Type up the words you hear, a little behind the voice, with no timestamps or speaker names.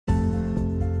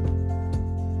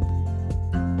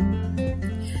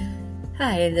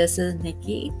Hi, this is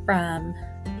Nikki from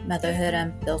Motherhood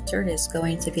Unfiltered is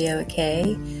Going to Be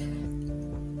Okay.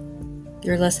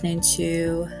 You're listening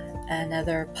to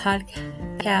another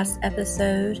podcast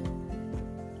episode.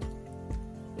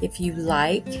 If you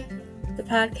like the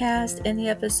podcast and the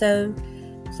episode,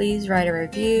 please write a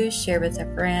review, share with a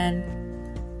friend,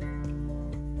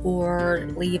 or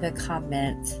leave a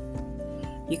comment.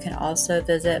 You can also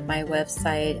visit my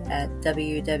website at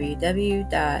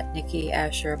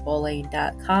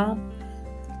www.nikkiasherbowling.com,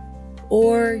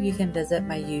 or you can visit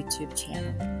my YouTube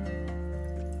channel.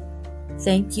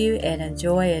 Thank you and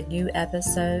enjoy a new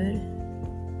episode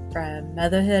from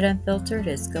Motherhood Unfiltered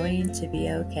is Going to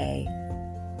Be Okay.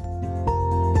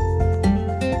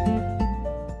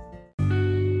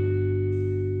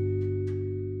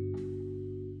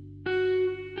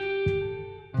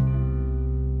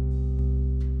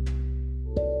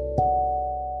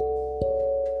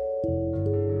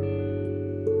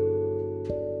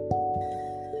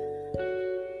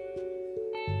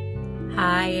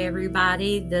 Hi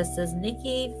everybody, this is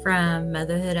Nikki from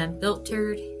Motherhood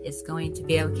Unfiltered. It's going to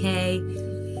be okay.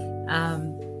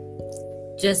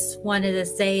 Just wanted to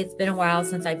say it's been a while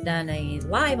since I've done a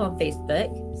live on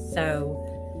Facebook. So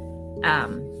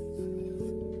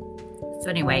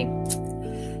anyway,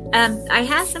 I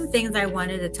have some things I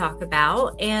wanted to talk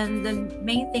about, and the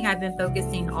main thing I've been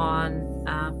focusing on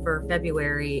for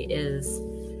February is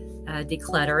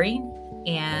decluttering,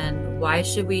 and why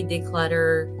should we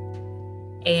declutter,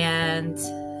 and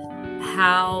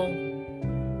how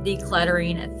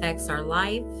decluttering affects our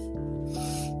life.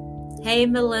 Hey,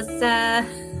 Melissa.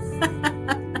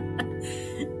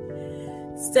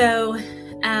 So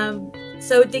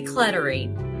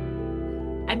decluttering.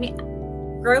 I mean,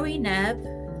 growing up,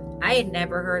 I had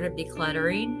never heard of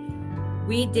decluttering.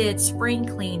 We did spring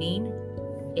cleaning,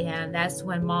 and that's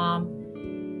when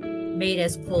Mom made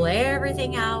us pull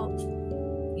everything out,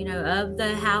 of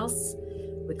the house.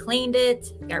 We cleaned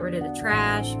it, got rid of the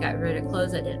trash, got rid of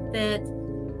clothes that didn't fit.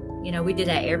 We did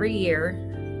that every year.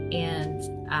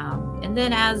 And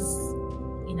then as,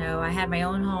 I had my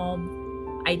own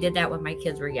home, I did that when my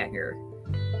kids were younger.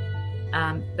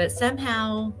 But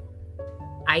somehow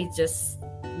I just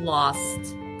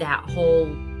lost that whole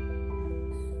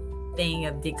thing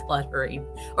of decluttering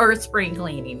or spring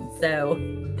cleaning. So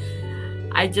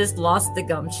I just lost the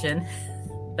gumption.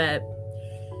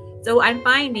 So I'm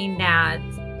finding that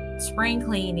spring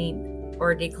cleaning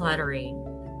or decluttering,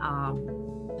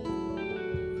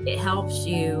 it helps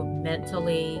you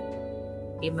mentally,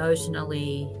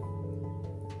 emotionally,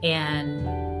 and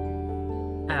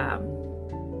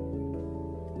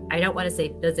I don't want to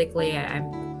say physically.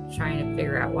 I'm trying to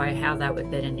figure out how that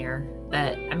would fit in there.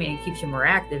 But I mean, it keeps you more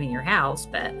active in your house.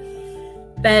 But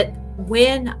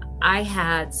when I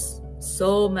had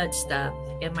so much stuff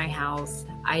in my house,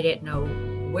 I didn't know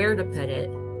where to put it.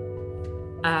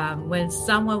 When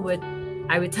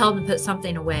I would tell them to put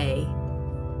something away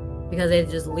because they'd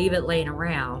just leave it laying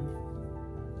around.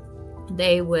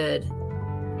 They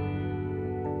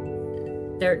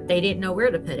didn't know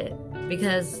where to put it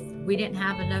because we didn't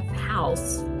have enough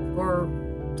house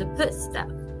to put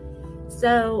stuff.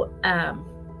 So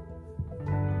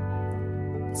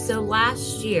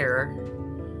last year,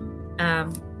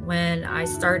 when I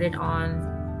started on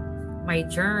my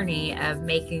journey of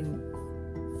making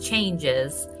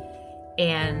changes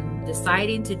and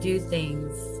deciding to do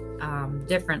things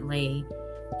differently,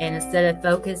 and instead of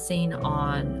focusing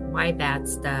on my bad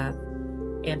stuff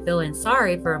and feeling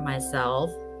sorry for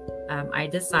myself, I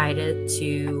decided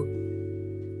to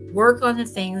work on the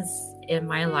things in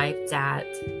my life that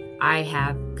I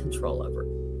have control over.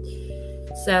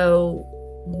 So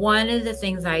one of the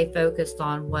things I focused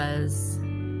on was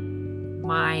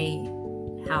my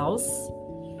house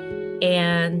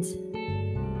and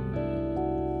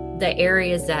the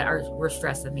areas that were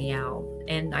stressing me out.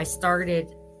 And I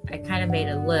kind of made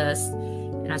a list,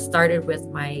 and I started with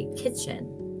my kitchen.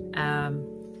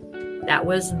 That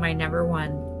was my number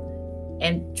one.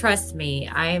 And trust me,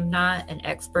 I am not an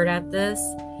expert at this.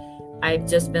 I've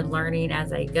just been learning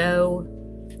as I go.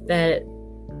 But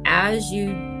as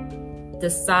you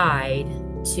decide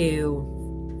to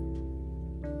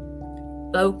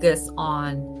focus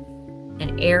on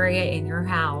an area in your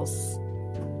house,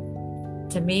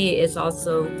 to me, it's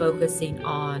also focusing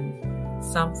on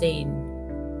something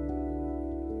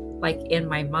like in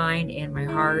my mind and my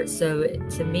heart. So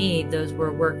to me, those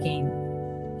were working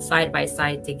side by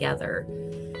side together.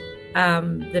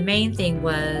 The main thing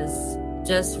was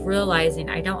just realizing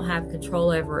I don't have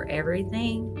control over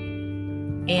everything,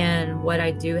 and what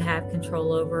I do have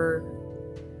control over,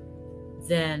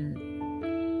 then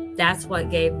that's what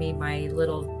gave me my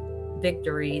little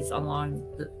victories along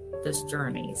this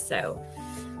journey. So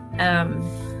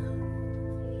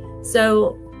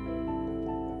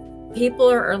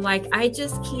people are like, I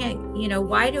just can't,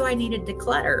 why do I need to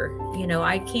declutter?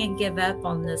 I can't give up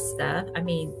on this stuff. I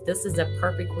mean, this is a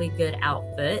perfectly good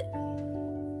outfit.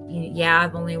 Yeah,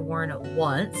 I've only worn it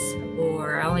once,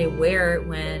 or I only wear it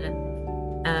when,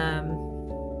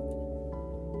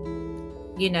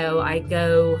 I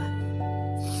go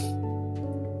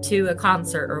to a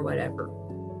concert or whatever.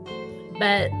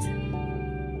 But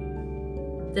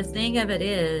the thing of it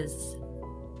is,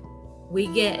 we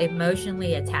get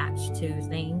emotionally attached to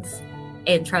things.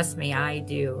 And trust me, I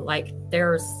do. Like,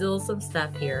 there are still some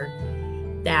stuff here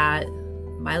that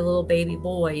my little baby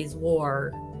boys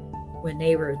wore when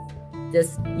they were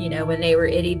when they were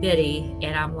itty bitty.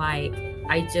 And I'm like,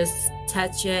 I just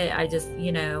touch it. I just,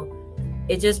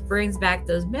 it just brings back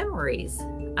those memories.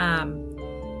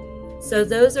 So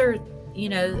those are,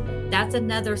 that's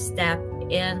another step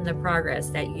in the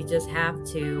progress that you just have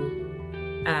to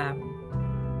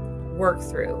work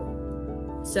through.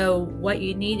 So what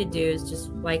you need to do is, just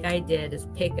like I did, is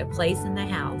pick a place in the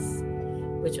house,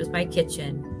 which was my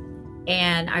kitchen.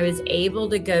 And I was able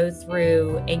to go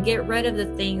through and get rid of the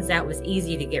things that was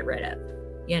easy to get rid of,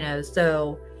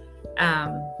 So,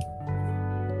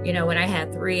 when I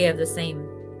had 3 of the same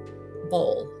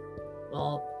bowl,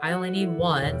 well, I only need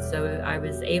 1. So I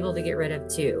was able to get rid of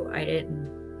 2. I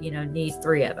didn't, need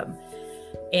 3 of them.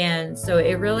 And so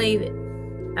it really,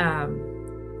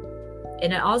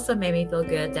 and it also made me feel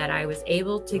good that I was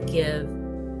able to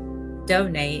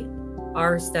donate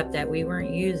our stuff that we weren't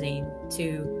using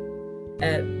to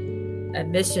a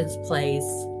missions place,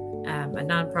 a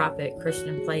nonprofit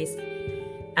Christian place.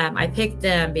 I picked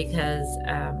them because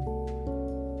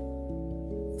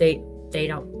they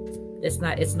don't, it's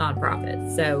nonprofit.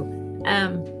 So,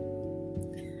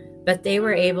 but they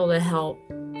were able to help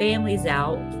families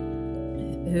out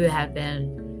who had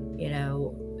been,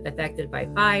 affected by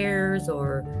fires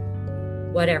or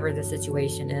whatever the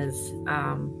situation is.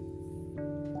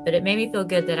 But it made me feel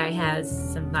good that I had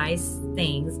some nice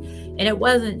things. And it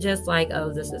wasn't just like,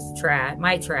 oh, this is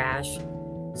my trash,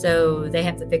 so they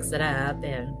have to fix it up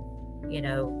and,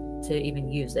 to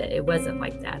even use it. It wasn't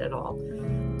like that at all.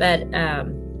 But I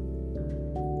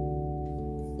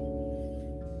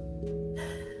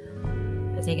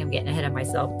think I'm getting ahead of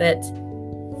myself. But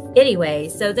anyway,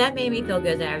 so that made me feel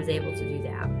good that I was able to do that.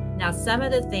 Now, some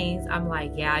of the things I'm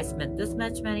like, yeah, I spent this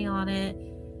much money on it.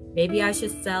 Maybe I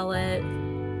should sell it.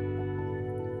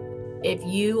 If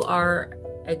you are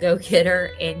a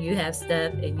go-getter and you have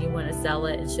stuff and you want to sell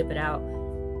it and ship it out,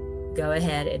 go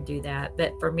ahead and do that.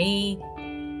 But for me,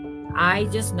 I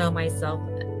just know myself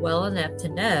well enough to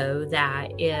know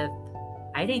that if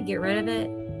I didn't get rid of it,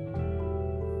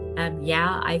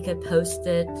 I could post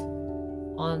it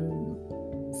on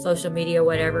social media or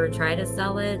whatever, try to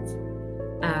sell it.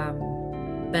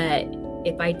 But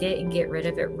if I didn't get rid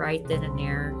of it right then and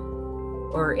there,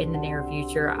 or in the near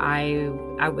future, I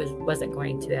wasn't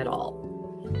going to at all.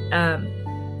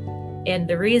 And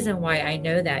the reason why I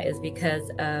know that is because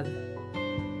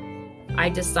I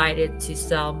decided to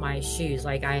sell my shoes.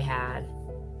 Like, I had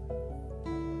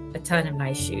a ton of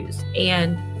nice shoes.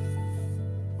 And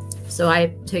so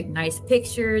I took nice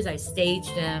pictures, I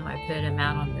staged them, I put them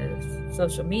out on the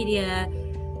social media,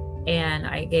 and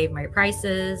I gave my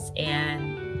prices,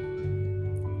 and,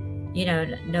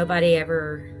 nobody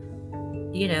ever,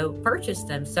 purchased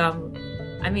them. So,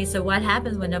 so what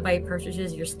happens when nobody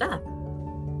purchases your stuff?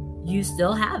 You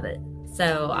still have it.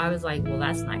 So I was like, well,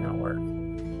 that's not going to work.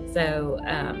 So,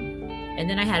 and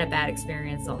then I had a bad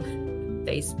experience on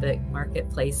Facebook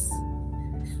Marketplace,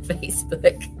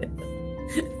 Facebook.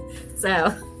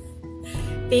 So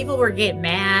people were getting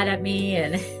mad at me,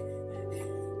 and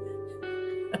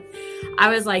I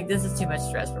was like, this is too much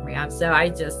stress for me. So I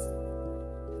just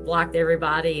blocked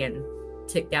everybody and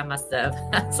took down my stuff.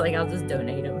 I was like, I'll just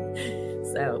donate them.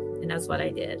 So, and that's what I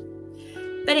did.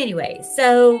 But anyway,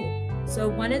 so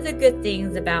one of the good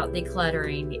things about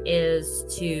decluttering is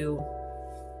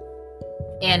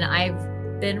and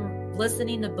I've been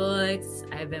listening to books,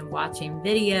 I've been watching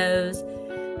videos.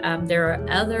 There are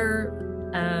other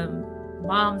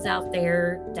moms out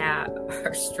there that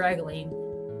are struggling,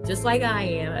 just like I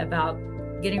am, about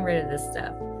getting rid of this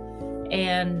stuff.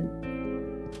 And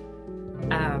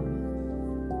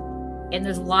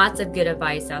there's lots of good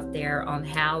advice out there on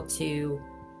how to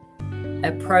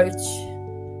approach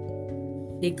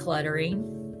decluttering.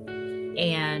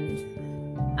 And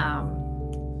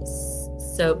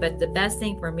but the best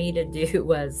thing for me to do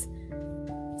was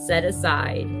set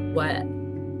aside what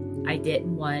I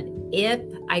didn't want. If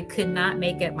I could not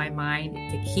make up my mind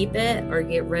to keep it or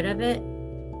get rid of it,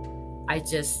 I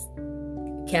just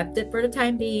kept it for the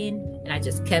time being, and I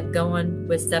just kept going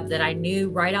with stuff that I knew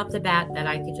right off the bat that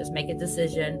I could just make a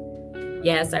decision.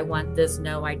 Yes, I want this.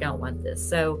 No, I don't want this.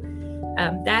 So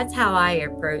that's how I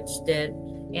approached it.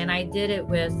 And I did it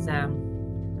with,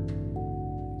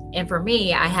 and for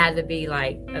me, I had to be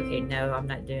like, okay, no, I'm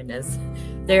not doing this.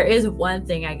 There is one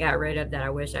thing I got rid of that I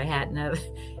wish I hadn't of,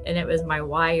 and it was my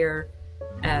wire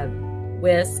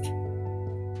whisk.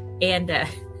 And I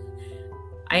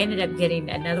ended up getting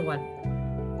another one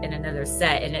in another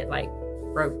set, and it like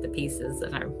broke the pieces.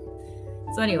 And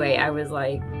so anyway, I was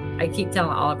like, I keep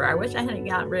telling Oliver, I wish I hadn't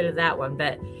gotten rid of that one.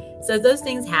 But so those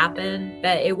things happen,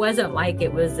 but it wasn't like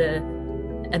it was a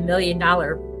 $1 million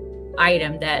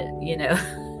item that,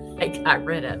 I got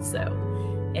rid of. So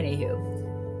anywho,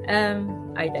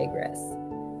 I digress.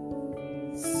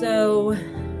 So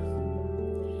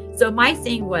my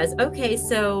thing was, okay,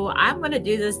 so I'm going to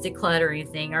do this decluttering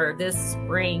thing or this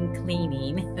spring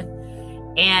cleaning.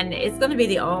 And it's going to be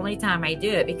the only time I do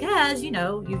it because, you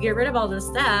get rid of all this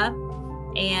stuff.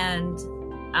 And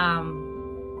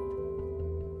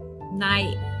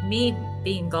me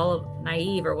being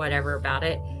naive or whatever about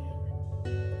it,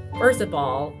 first of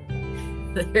all,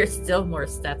 there's still more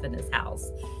stuff in this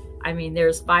house. I mean,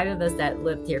 there's 5 of us that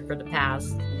lived here for the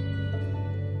past,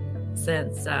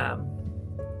 since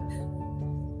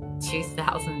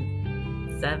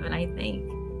 2007, I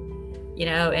think.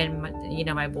 And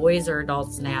my boys are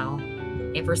adults now.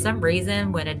 And for some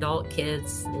reason, when adult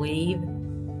kids leave,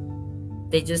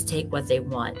 they just take what they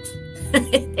want.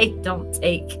 They don't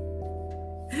take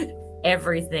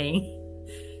everything.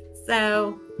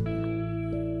 So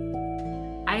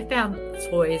I found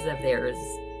toys of theirs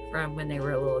from when they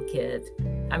were a little kid.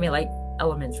 I mean, like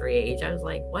elementary age. I was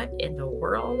like, what in the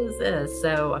world is this?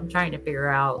 So I'm trying to figure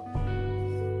out.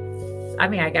 I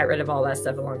mean, I got rid of all that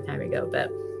stuff a long time ago,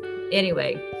 but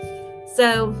anyway.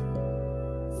 So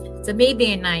me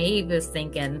being naive was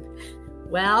thinking,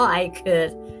 well, I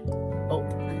could. Oh,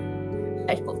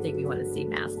 I don't think you want to see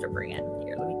Master Brand.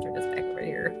 Here, let me turn this back over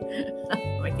here.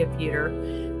 My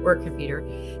work computer.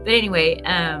 But anyway,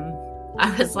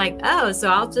 I was like, oh, so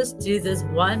I'll just do this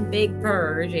one big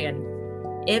purge and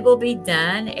it will be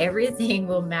done. Everything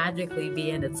will magically be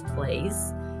in its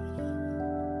place.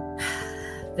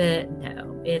 But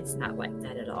no, it's not like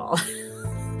that at all.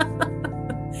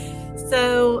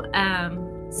 So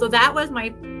that was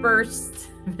my first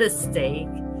mistake.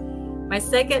 My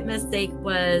second mistake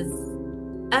was,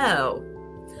 oh,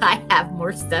 I have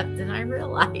more stuff than I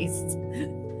realized.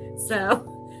 So,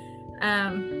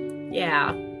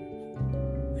 yeah.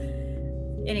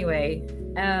 Anyway,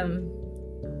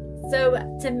 so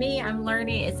to me, I'm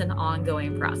learning it's an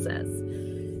ongoing process.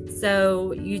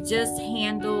 So you just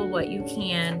handle what you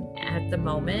can at the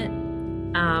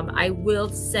moment. I will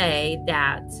say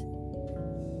that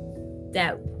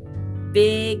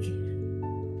big,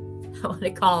 I want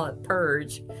to call it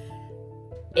purge,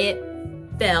 it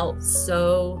felt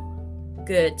so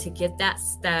good to get that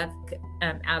stuff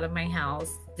out of my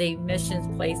house. The missions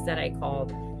place that I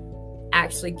called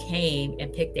actually came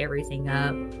and picked everything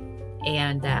up,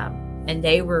 and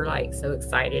they were like so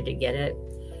excited to get it.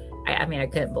 I mean, I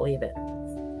couldn't believe it.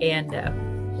 And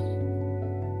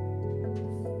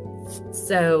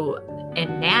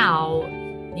now,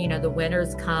 the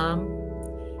winter's come,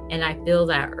 and I feel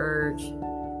that urge.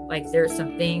 Like there's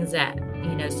some things that,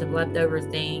 some leftover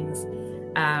things.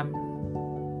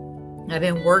 I've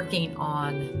been working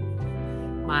on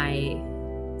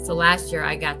so last year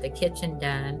I got the kitchen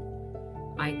done.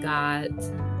 I got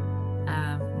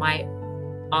my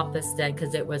office done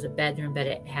because it was a bedroom, but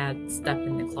it had stuff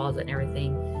in the closet and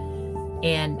everything.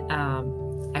 And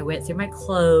I went through my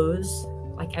clothes.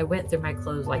 I went through my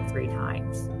clothes like 3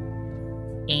 times.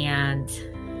 And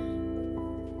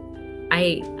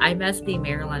I must be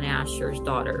Marilyn Asher's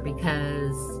daughter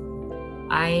because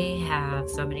I have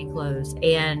so many clothes.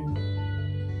 And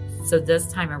so this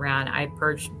time around, I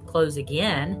purged clothes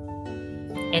again.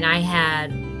 And I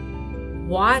had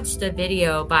watched a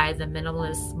video by the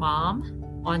Minimalist Mom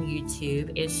on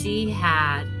YouTube, and she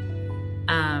had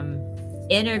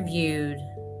interviewed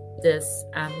this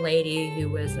lady who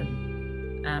was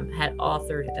had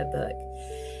authored a book,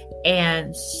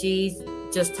 and she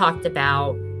just talked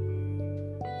about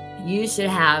you should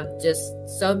have just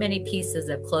so many pieces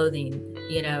of clothing,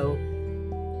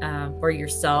 for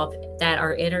yourself that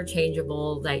are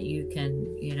interchangeable that you can,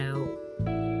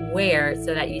 wear,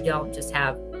 so that you don't just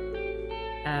have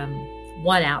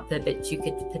one outfit, but you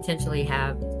could potentially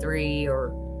have 3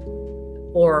 or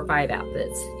 4 or 5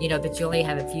 outfits, but you only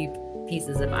have a few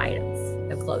pieces of items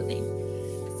of clothing.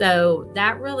 So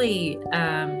that really,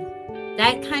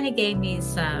 that kind of gave me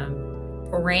some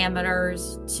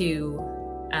parameters to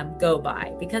go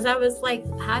by, because I was like,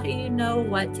 how do you know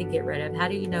what to get rid of? How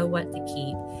do you know what to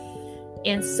keep?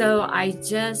 And so I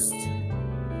just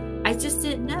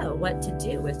didn't know what to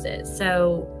do with it.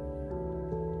 So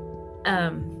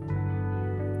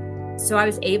I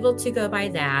was able to go by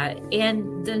that.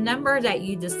 And the number that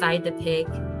you decide to pick,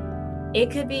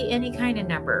 it could be any kind of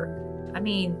number. I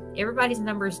mean, everybody's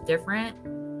number is different.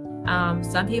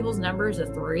 Some people's numbers are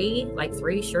 3, like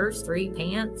 3 shirts, 3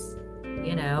 pants,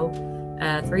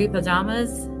 3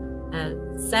 pajamas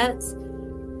sets.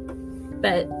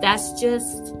 But that's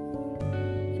just,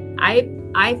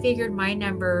 I figured my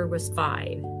number was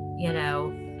 5.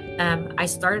 I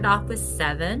started off with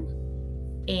 7,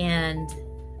 and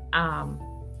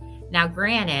now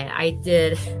granted, I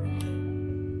did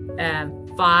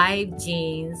 5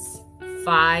 jeans,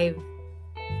 5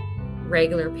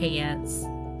 regular pants,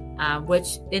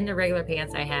 which in the regular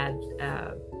pants I had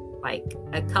like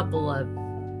a couple of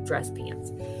dress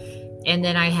pants, and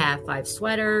then I have 5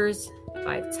 sweaters,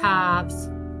 5 tops,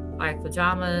 5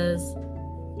 pajamas,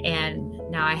 and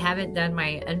now I haven't done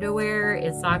my underwear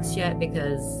and socks yet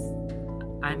because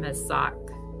I'm a sock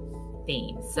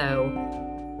fiend, so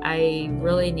I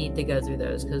really need to go through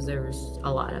those because there's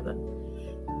a lot of them.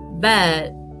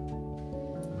 But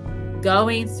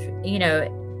going through,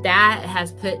 that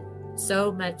has put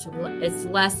so much, it's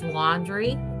less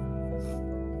laundry,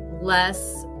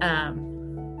 less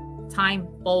time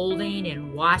folding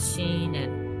and washing.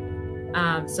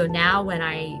 And so now when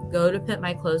I go to put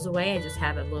my clothes away, I just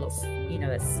have a little,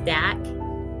 a stack,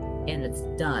 and it's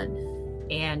done.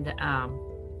 And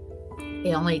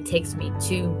it only takes me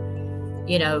 2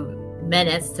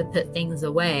 minutes to put things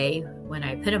away when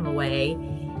I put them away.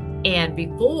 And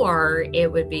before,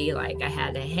 it would be like I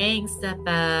had to hang stuff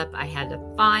up, I had to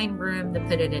find room to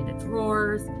put it in the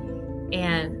drawers,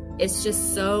 and it's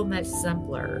just so much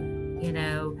simpler,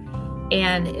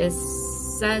 and it's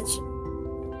such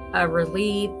a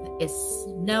relief. It's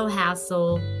no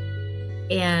hassle,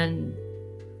 and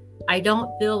I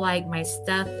don't feel like my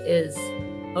stuff is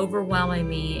overwhelming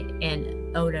me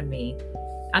and owning me.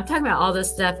 I'm talking about all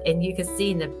this stuff, and you can see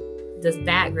in this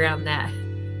background that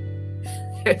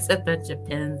there's a bunch of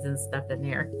pins and stuff in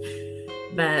there.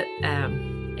 But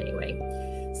anyway,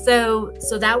 so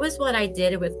that was what I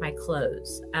did with my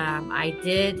clothes. I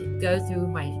did go through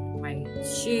my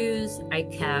shoes. I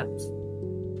kept,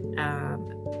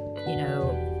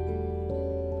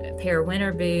 a pair of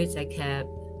winter boots. I kept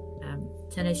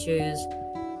tennis shoes,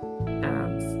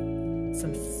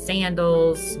 some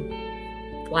sandals,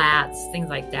 flats, things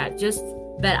like that.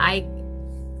 But I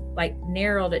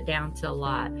narrowed it down to a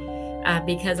lot.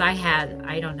 Because I had,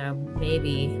 I don't know,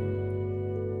 maybe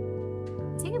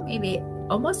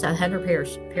almost 100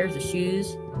 pairs of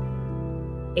shoes.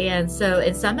 And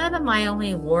some of them I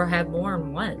only have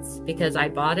worn once because I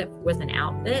bought it with an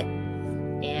outfit,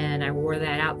 and I wore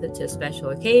that outfit to a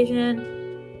special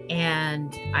occasion,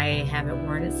 and I haven't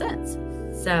worn it since.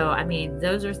 So, I mean,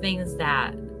 those are things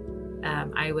that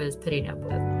I was putting up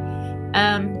with.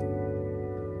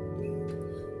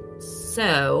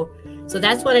 So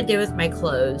that's what I did with my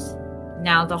clothes.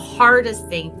 Now, the hardest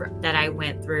thing that I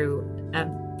went through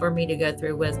for me to go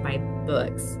through was my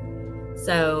books.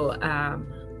 So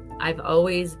I've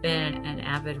always been an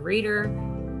avid reader.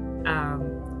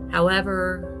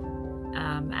 However,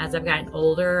 as I've gotten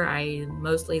older, I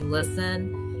mostly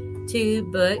listen to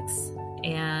books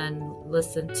and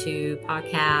listen to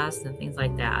podcasts and things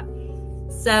like that.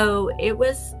 So it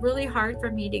was really hard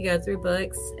for me to go through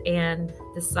books and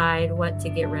decide what to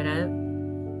get rid of.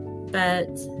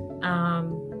 But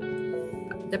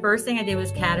the first thing I did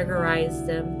was categorize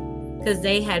them because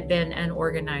they had been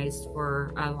unorganized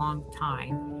for a long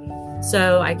time.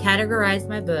 So I categorized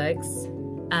my books.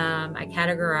 I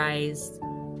categorized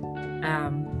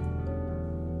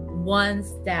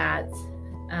ones that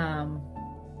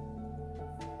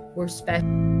were special.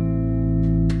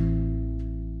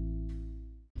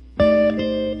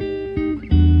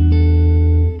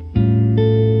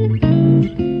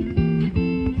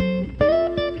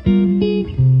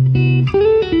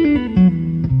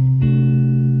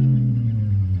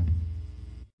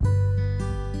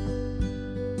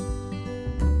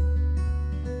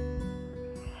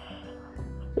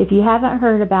 If you haven't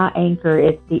heard about Anchor,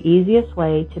 it's the easiest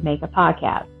way to make a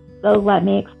podcast. So let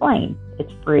me explain.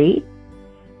 It's free.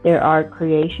 There are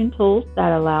creation tools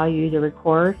that allow you to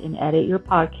record and edit your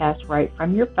podcast right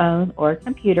from your phone or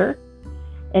computer.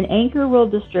 And Anchor will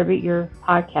distribute your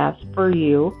podcast for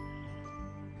you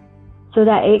so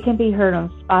that it can be heard on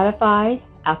Spotify,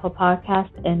 Apple Podcasts,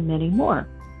 and many more.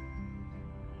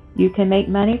 You can make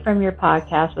money from your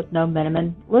podcast with no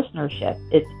minimum listenership.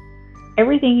 It's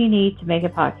everything you need to make a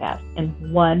podcast in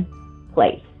one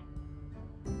place.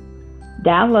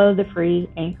 Download the free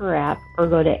Anchor app or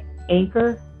go to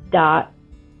anchor.fm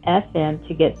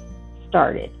to get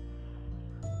started.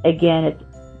 Again, it's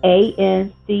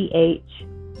anchor.fm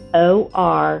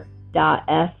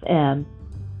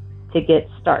to get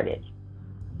started.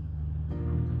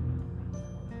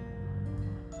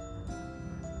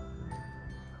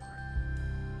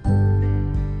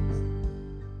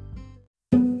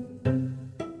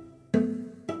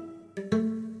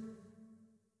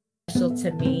 To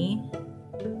me,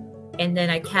 and then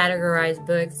I categorize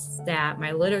books that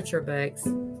my literature books.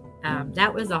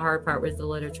 That was the hard part, was the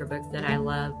literature books that I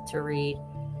love to read.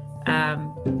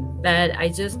 But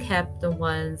I just kept the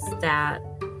ones that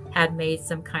had made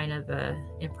some kind of a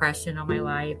impression on my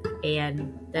life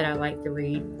and that I like to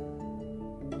read.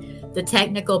 The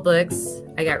technical books,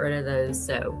 I got rid of those.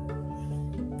 So,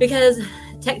 because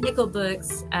technical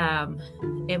books,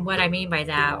 and what I mean by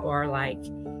that are like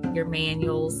your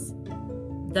manuals.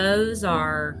 Those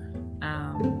are,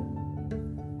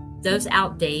 those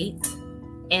outdate.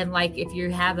 And like if you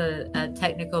have a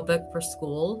technical book for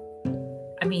school,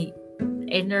 I mean,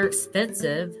 and they're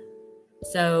expensive.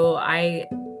 So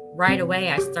right away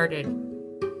I started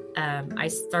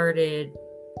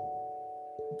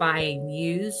buying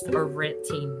used or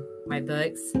renting my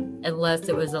books, unless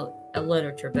it was a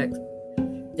literature book.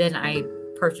 Then I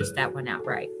purchased that one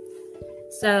outright.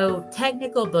 So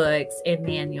technical books and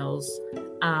manuals,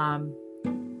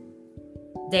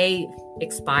 they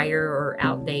expire or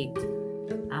outdate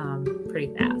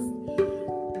pretty fast.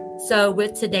 So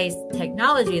with today's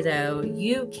technology, though,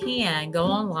 you can go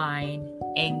online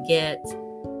and get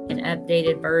an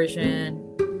updated version,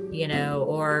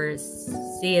 or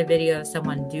see a video of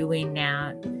someone doing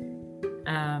that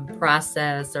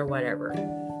process or whatever.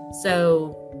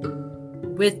 So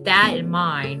with that in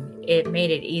mind, it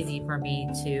made it easy for me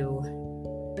to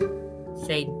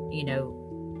say,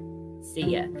 see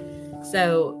ya.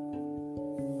 So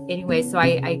anyway, so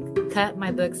I cut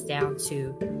my books down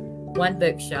to one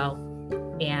bookshelf,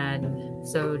 and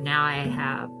so now I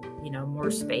have,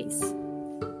 more space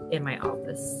in my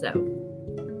office.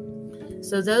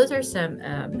 So those are some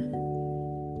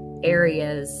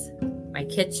areas: my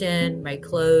kitchen, my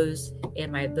clothes,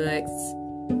 and my books.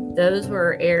 Those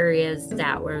were areas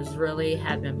that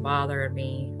had been bothering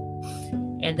me.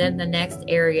 And then the next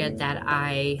area that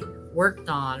I worked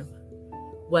on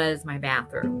was my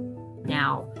bathroom.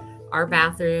 Now, our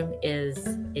bathroom is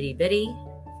itty bitty.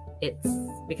 It's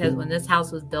because when this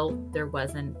house was built, there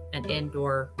wasn't an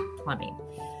indoor plumbing.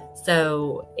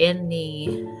 So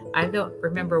I don't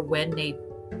remember when they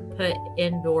put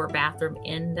indoor bathroom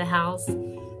in the house,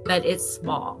 but it's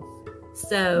small.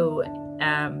 So,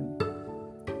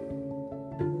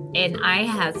 and I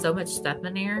had so much stuff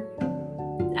in there.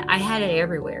 I had it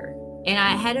everywhere. And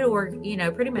I had it,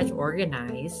 pretty much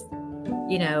organized,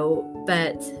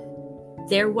 but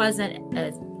there wasn't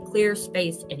a clear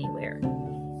space anywhere.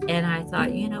 And I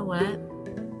thought, you know what?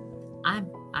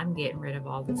 I'm getting rid of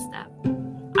all this stuff.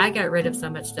 I got rid of so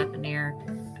much stuff in there.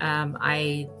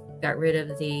 I got rid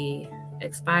of the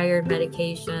expired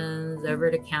medications,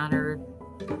 over-the-counter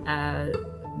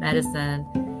medicine,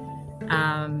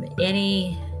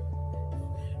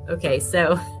 Okay,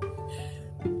 so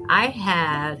I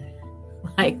had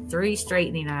like 3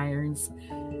 straightening irons.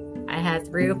 I had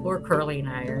 3 or 4 curling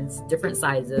irons, different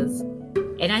sizes.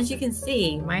 And as you can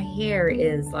see, my hair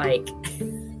is like,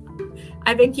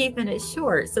 I've been keeping it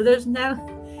short. So there's no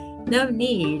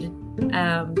need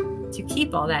to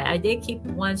keep all that. I did keep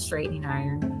 1 straightening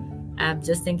iron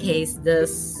just in case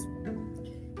this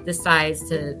decides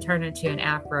to turn into an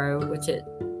afro, which it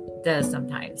does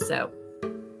sometimes. So,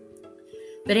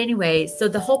 but anyway, so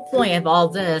the whole point of all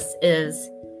this is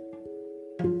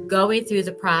going through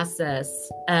the process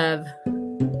of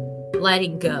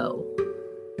letting go.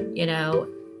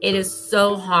 It is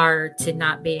so hard to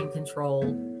not be in control.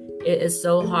 It is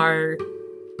so hard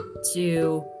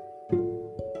to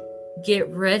get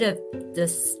rid of the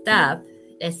stuff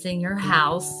that's in your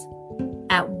house.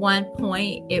 At one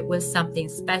point, it was something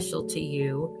special to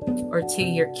you or to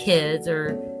your kids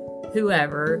or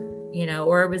whoever,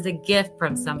 or it was a gift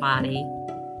from somebody.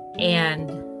 And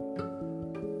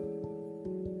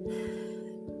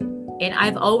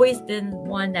I've always been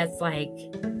one that's like,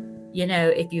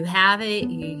 if you have it,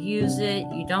 you use it,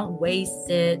 you don't waste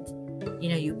it,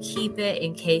 you keep it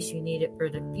in case you need it for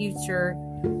the future.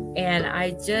 And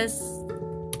I just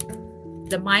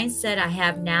the mindset I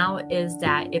have now is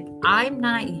that if I'm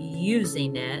not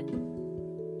using it,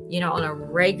 on a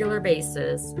regular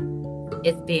basis,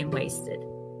 it's being wasted.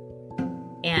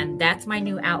 And that's my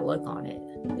new outlook on it.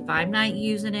 If I'm not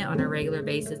using it on a regular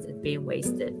basis, it's being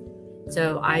wasted.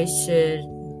 So I should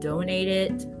donate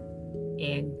it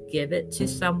and give it to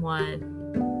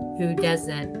someone who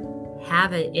doesn't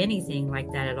have anything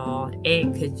like that at all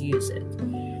and could use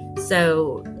it.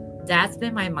 So that's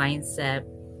been my mindset.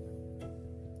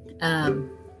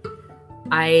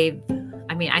 I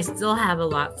still have a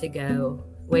lot to go,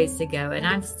 ways to go, and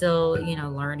I'm still,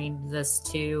 learning this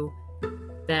too.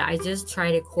 But I just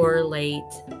try to correlate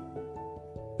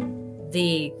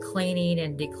the cleaning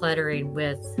and decluttering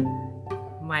with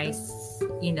my,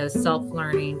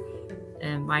 self-learning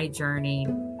and my journey,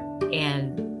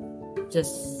 and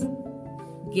just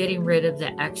getting rid of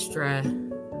the extra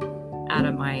out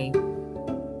of my,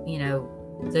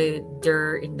 the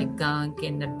dirt and the gunk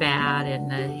and the bad and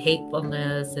the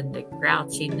hatefulness and the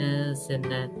grouchiness and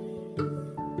the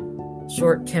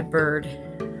short-tempered,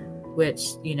 which,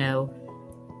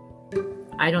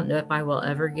 I don't know if I will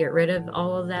ever get rid of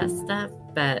all of that stuff,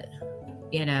 but,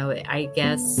 I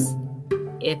guess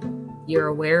if you're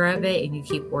aware of it and you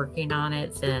keep working on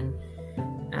it, then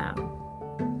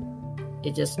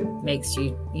it just makes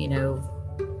you, to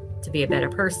be a better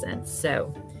person.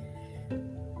 So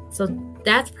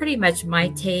that's pretty much my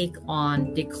take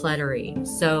on decluttering.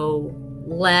 So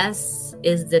less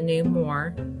is the new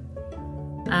more.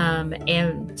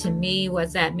 And to me,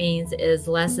 what that means is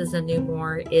less is the new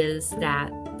more is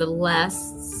that the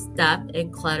less stuff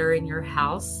and clutter in your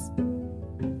house,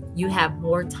 you have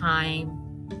more time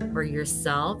for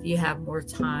yourself. You have more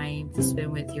time to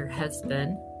spend with your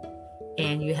husband,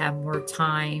 and you have more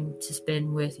time to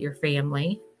spend with your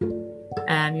family.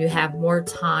 You have more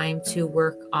time to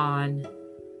work on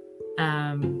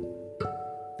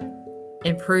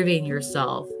improving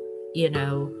yourself,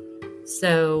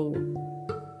 So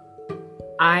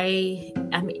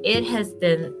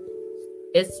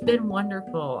it's been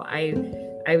wonderful.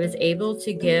 I was able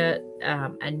to get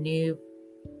a new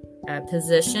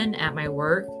position at my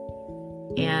work,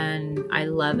 and I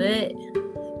love it.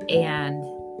 And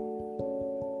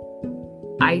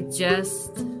I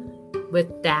just,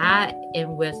 with that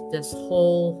and with this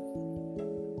whole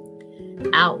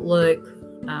outlook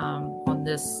on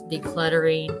this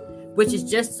decluttering, which is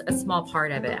just a small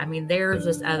part of it. There's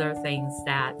just other things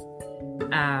that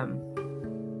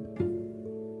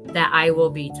I will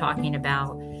be talking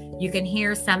about. You can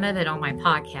hear some of it on my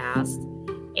podcast.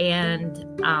 And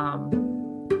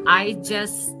I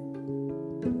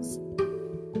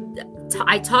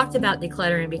talked about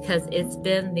decluttering because it's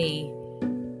been the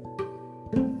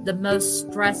most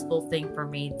stressful thing for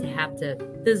me to have to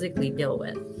physically deal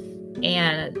with.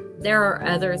 And there are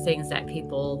other things that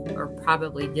people are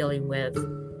probably dealing with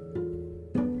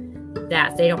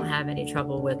that they don't have any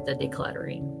trouble with the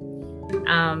decluttering.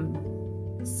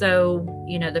 So,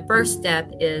 the first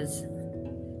step is,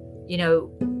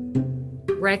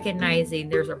 recognizing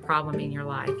there's a problem in your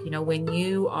life. When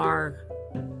you are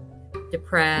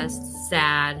depressed,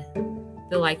 sad,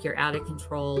 feel like you're out of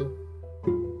control,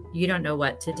 you don't know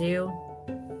what to do,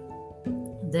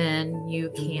 then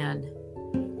you can,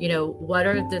 what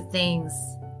are the things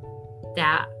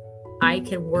that I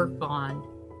can work on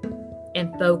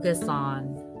and focus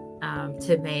on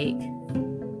to make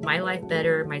my life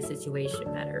better, my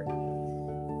situation better.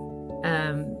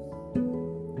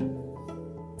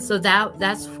 So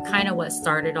that's kind of what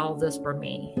started all this for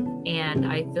me.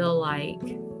 And I feel like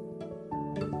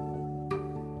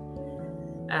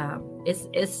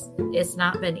it's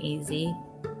not been easy.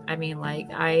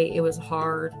 It was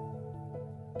hard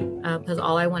because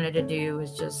all I wanted to do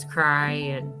was just cry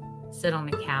and sit on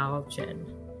the couch and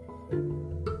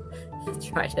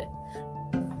try to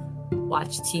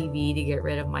watch TV to get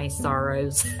rid of my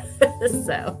sorrows.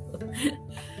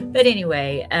 But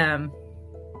anyway,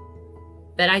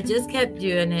 but I just kept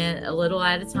doing it a little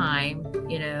at a time,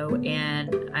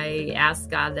 and I asked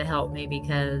God to help me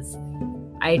because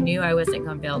I knew I wasn't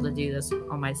going to be able to do this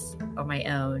on my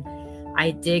own. I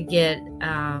did get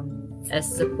a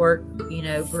support,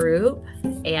 group,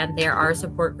 and there are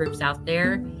support groups out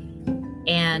there,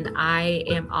 and I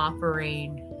am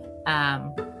offering,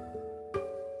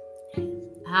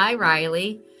 hi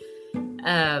Riley,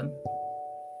 a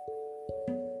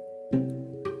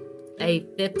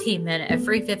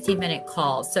free 15-minute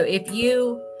call. So if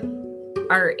you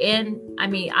are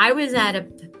I was at a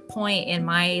point in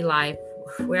my life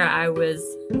where I was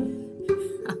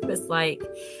like,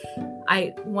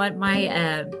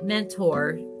 my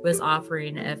mentor was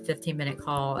offering a 15-minute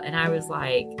call, and I was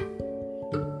like,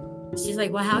 she's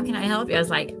like, well, how can I help you? I was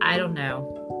like, I don't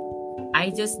know. I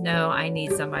just know I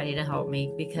need somebody to help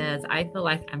me because I feel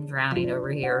like I'm drowning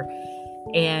over here.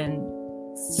 And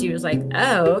she was like,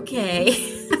 oh, okay.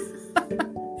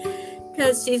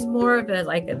 Because she's more of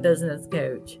a business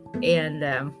coach.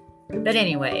 And but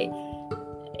anyway,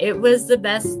 it was the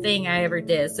best thing I ever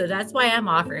did. So that's why I'm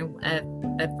offering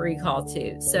a free call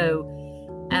too. So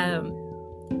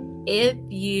if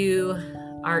you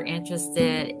are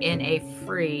interested in a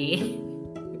free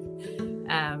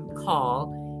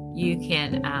call, you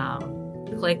can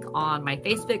click on my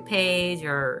Facebook page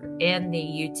or in the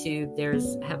YouTube.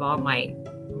 Have all my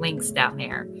links down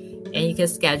there, and you can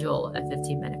schedule a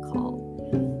 15-minute call.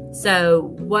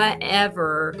 So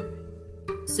whatever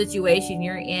situation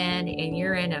you're in, and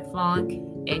you're in a funk,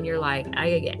 and you're like, I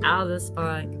gotta get out of this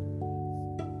funk,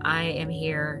 I am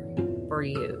here for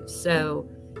you. So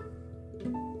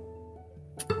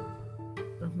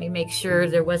let me make sure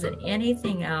there wasn't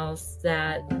anything else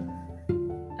that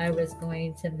I was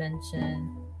going to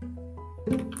mention,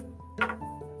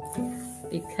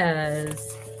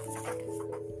 because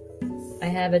I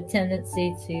have a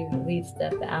tendency to leave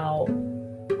stuff out.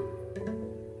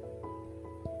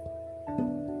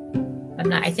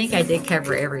 I think I did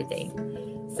cover everything.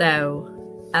 So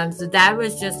that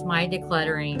was just my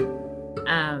decluttering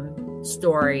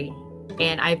story,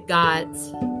 and I'm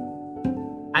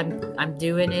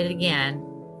doing it again.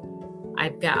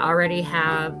 Already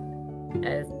have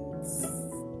a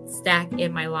stack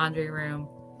in my laundry room,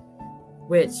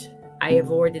 which I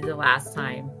avoided the last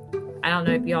time. I don't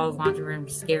know if y'all's laundry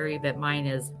room's scary, but mine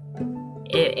is.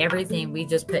 Everything, we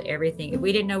just put everything. If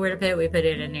we didn't know where to put it, we put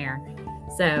it in there.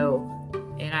 So,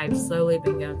 and I've slowly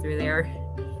been going through there,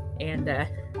 and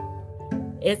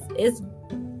it's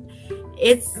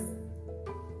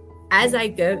as I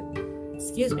go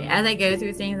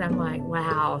through things, I'm like,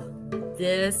 wow,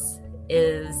 this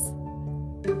is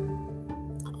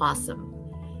awesome,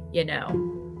 and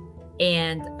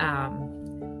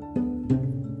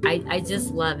I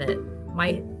just love it.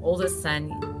 My oldest son,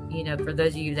 for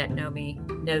those of you that know me,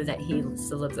 know that he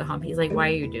still lives at home. He's like, why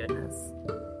are you doing this?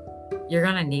 You're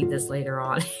going to need this later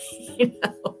on,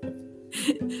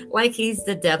 like he's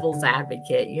the devil's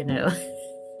advocate,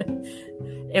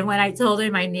 And when I told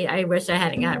him I wish I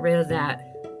hadn't gotten rid of that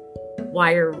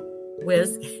wire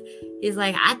whisk, he's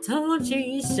like, I told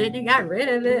you shouldn't have got rid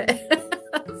of it.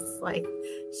 It's like,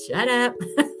 shut up.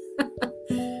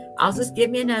 I'll just give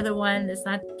me another one. It's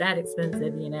not that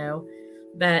expensive,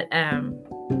 but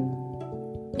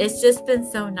it's just been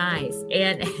so nice.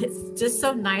 And it's just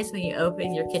so nice when you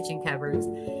open your kitchen cupboards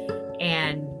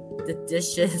and the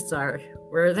dishes are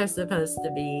where they're supposed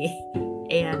to be.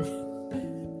 And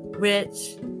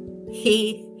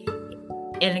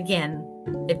and again,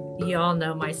 if you all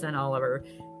know my son Oliver,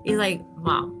 he's like,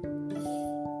 Mom,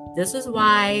 this is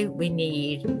why we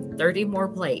need 30 more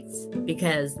plates,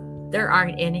 because there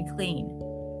aren't any clean.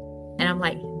 And I'm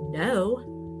like, no,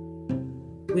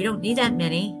 we don't need that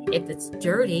many. If it's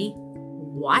dirty,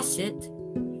 wash it,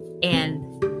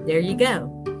 and there you go.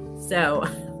 So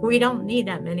we don't need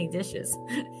that many dishes.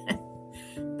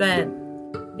 But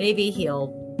maybe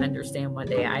he'll understand one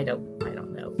day. I don't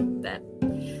know that.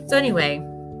 So anyway,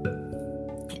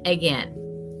 again,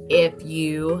 if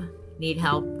you need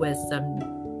help with some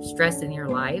stress in your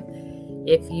life,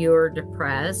 if you're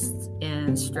depressed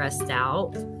and stressed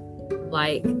out,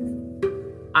 like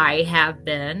I have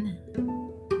been,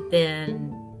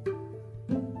 then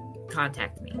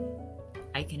contact me.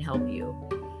 I can help you.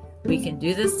 We can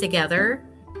do this together,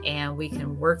 and we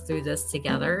can work through this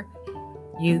together.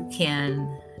 You can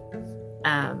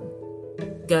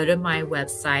go to my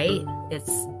website. It's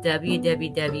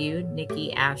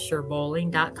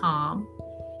www.nikkiasherbowling.com,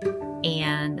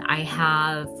 and I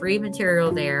have free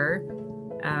material there.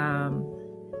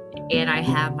 And I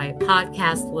have my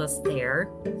podcast list there.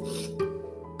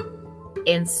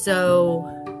 And so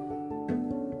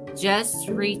just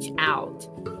reach out.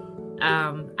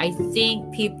 I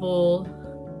think people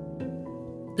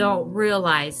don't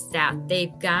realize that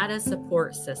they've got a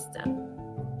support system.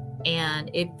 And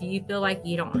if you feel like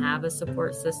you don't have a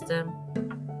support system,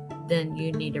 then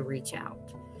you need to reach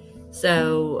out.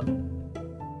 So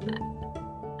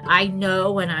I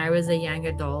know when I was a young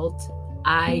adult,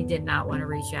 I did not want to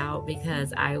reach out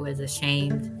because I was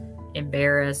ashamed,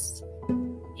 embarrassed,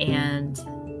 and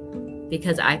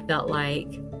because I felt like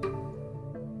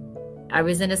I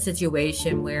was in a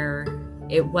situation where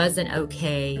it wasn't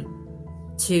okay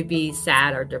to be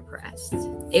sad or depressed.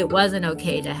 It wasn't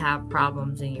okay to have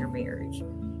problems in your marriage.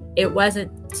 It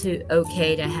wasn't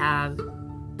okay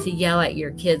to yell at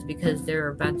your kids because they're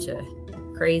a bunch of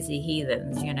crazy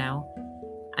heathens,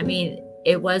 I mean,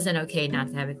 it wasn't okay not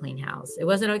to have a clean house. It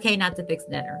wasn't okay not to fix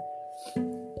dinner.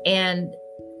 And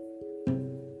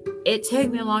it took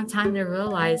me a long time to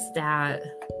realize that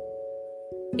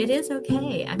it is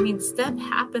okay. I mean, stuff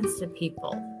happens to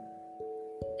people.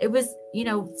 It was,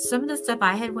 some of the stuff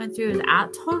I had went through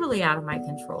was totally out of my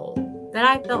control, but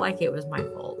I felt like it was my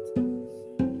fault.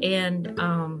 And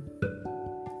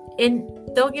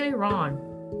don't get me wrong,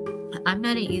 I'm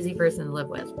not an easy person to live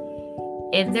with.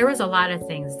 And there was a lot of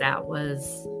things that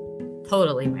was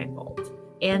totally my fault.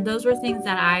 And those were things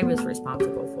that I was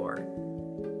responsible for.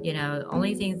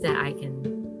 Only things that I can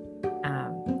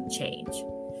change.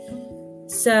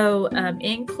 So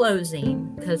in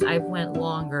closing, because I went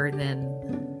longer than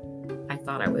I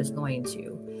thought I was going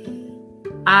to,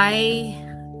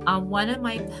 on one of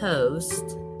my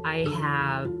posts, I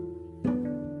have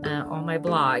on my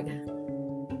blog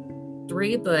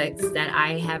 3 books that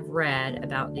I have read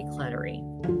about decluttering.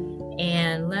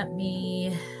 And let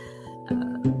me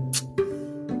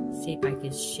see if I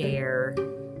can share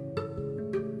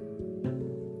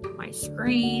my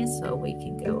screen so we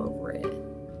can go over it.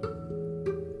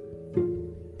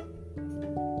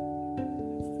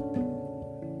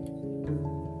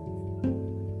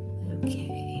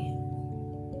 Okay.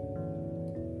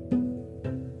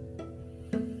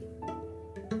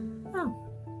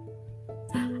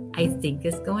 I think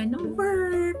it's going to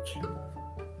work.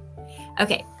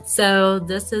 Okay, so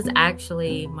this is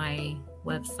actually my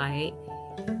website.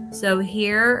 So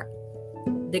here,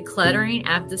 Decluttering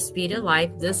at the Speed of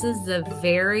Life. This is the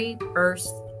very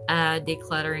first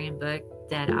decluttering book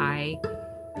that I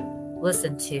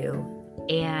listened to.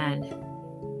 And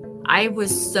I was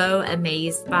so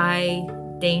amazed by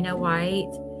Dana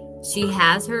White. She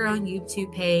has her own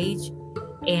YouTube page,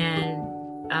 and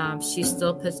she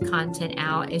still puts content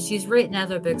out, and she's written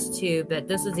other books too, but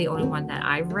this is the only one that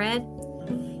I've read.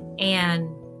 And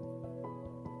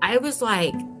I was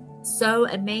like so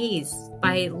amazed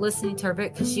by listening to her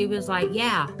book, because she was like,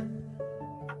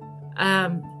 I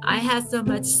had so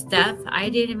much stuff I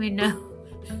didn't even know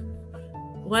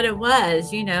what it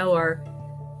was, or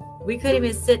we couldn't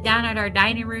even sit down at our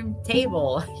dining room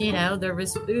table, there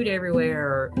was food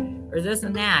everywhere, or this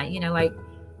and that, like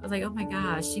I was like, oh my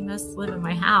gosh, she must live in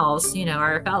my house,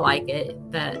 or I felt like it.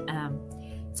 But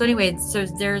so anyway, so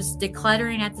there's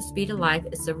Decluttering at the Speed of Life.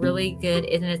 It's a really good,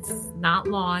 and it's not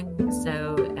long,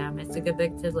 so it's a good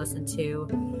book to listen to.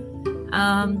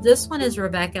 This one is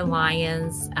Rebecca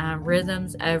Lyons,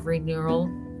 Rhythms of Renewal.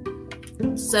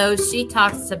 So she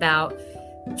talks about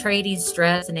trading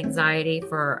stress and anxiety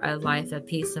for a life of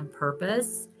peace and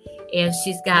purpose. And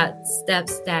she's got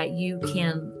steps that you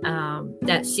can,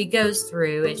 that she goes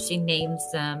through, and she names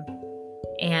them,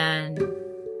 and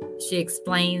she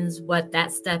explains what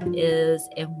that step is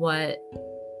and what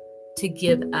to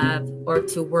give up or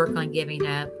to work on giving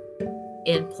up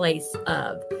in place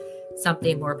of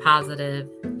something more positive,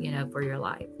 for your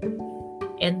life.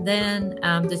 And then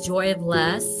The Joy of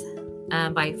Less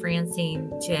by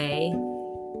Francine J.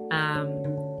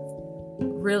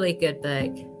 Really good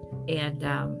book. And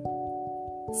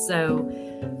so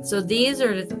these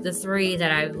are the 3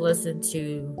 that I've listened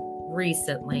to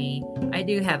recently. I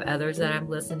do have others that I'm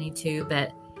listening to,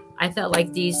 but I felt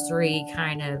like these 3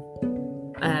 kind of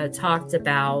talked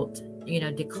about,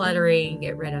 decluttering,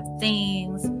 get rid of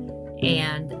things,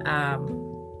 and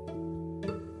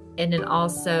then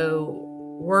also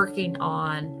working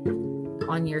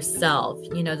on yourself,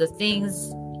 the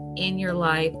things in your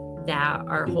life that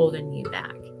are holding you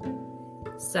back.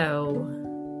 So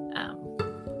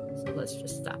let's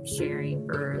just stop sharing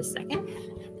for a second.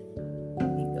 Let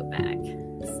me go back.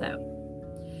 So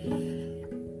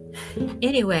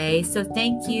anyway, so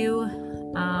thank you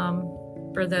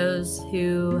for those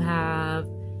who have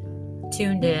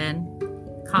tuned in,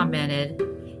 commented.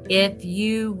 If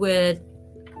you would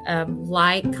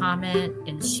like, comment,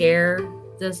 and share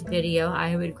this video,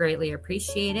 I would greatly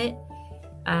appreciate it.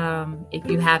 If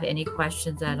you have any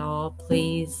questions at all,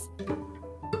 please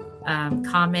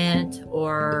comment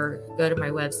or go to my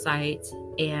website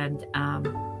and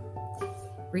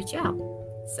reach out.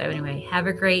 So anyway, have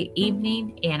a great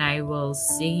evening, and I will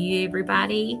see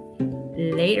everybody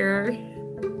later.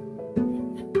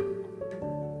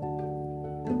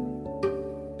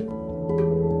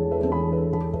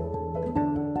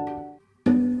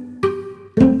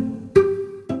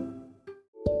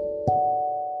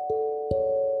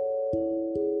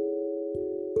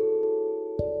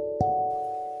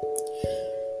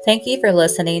 Thank you for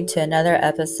listening to another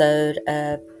episode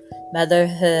of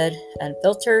Motherhood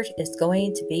Unfiltered is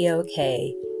Going to Be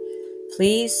Okay.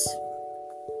 Please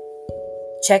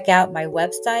check out my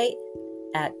website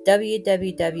at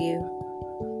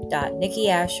www.motherhoodunfiltered.com.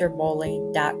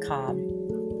 www.nikkiasherbowling.com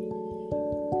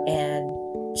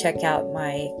and check out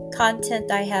my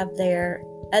content I have there,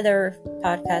 other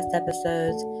podcast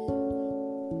episodes,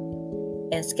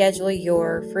 and schedule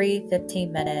your free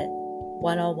 15-minute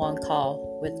one-on-one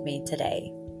call with me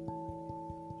today.